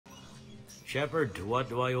Shepard, to what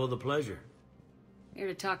do I owe the pleasure? Here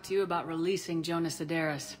to talk to you about releasing Jona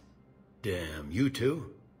Sederis. Damn, you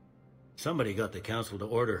too? Somebody got the council to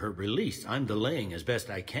order her release. I'm delaying as best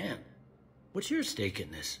I can. What's your stake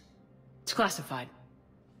in this? It's classified.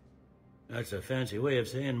 That's a fancy way of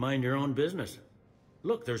saying mind your own business.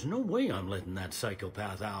 Look, there's no way I'm letting that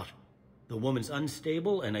psychopath out. The woman's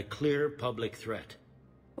unstable and a clear public threat.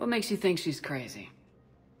 What makes you think she's crazy?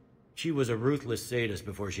 She was a ruthless sadist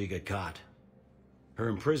before she got caught. Her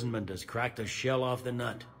imprisonment has cracked the shell off the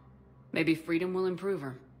nut. Maybe freedom will improve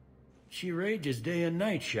her. She rages day and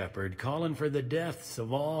night, Shepard, calling for the deaths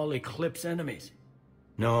of all Eclipse enemies.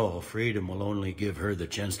 No, freedom will only give her the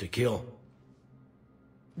chance to kill.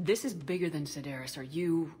 This is bigger than Sederis or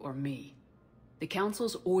you or me. The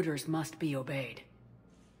Council's orders must be obeyed.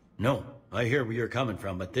 No, I hear where you're coming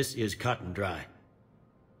from, but this is cut and dry.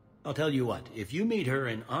 I'll tell you what, if you meet her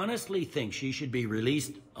and honestly think she should be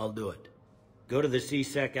released, I'll do it. Go to the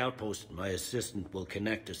C-Sec outpost. My assistant will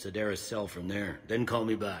connect to Sederis' cell from there, then call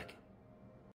me back.